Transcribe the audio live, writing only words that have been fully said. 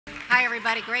Hi,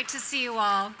 everybody. Great to see you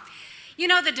all. You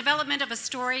know, the development of a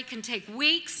story can take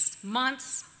weeks,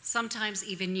 months, sometimes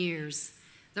even years.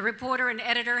 The reporter and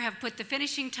editor have put the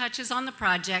finishing touches on the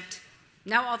project.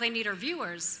 Now all they need are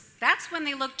viewers. That's when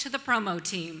they look to the promo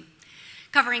team.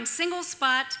 Covering single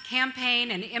spot, campaign,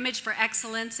 and image for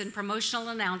excellence in promotional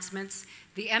announcements,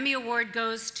 the Emmy Award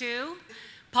goes to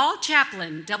Paul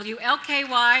Chaplin,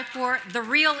 WLKY, for The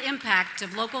Real Impact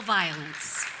of Local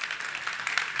Violence.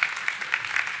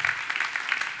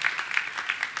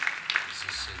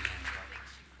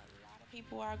 A lot of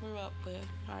people I grew up with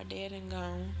are dead and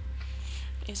gone.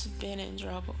 It's been in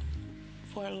trouble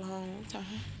for a long time.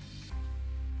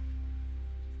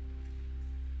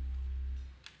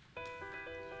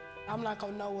 I'm not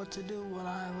gonna know what to do when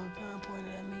I have a gun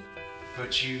pointed at me.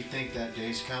 But you think that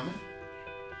day's coming?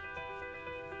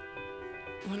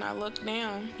 When I looked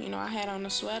down, I had on a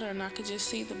sweater and I could just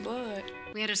see the blood.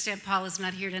 We understand Paul is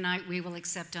not here tonight. We will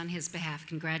accept on his behalf.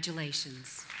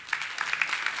 Congratulations.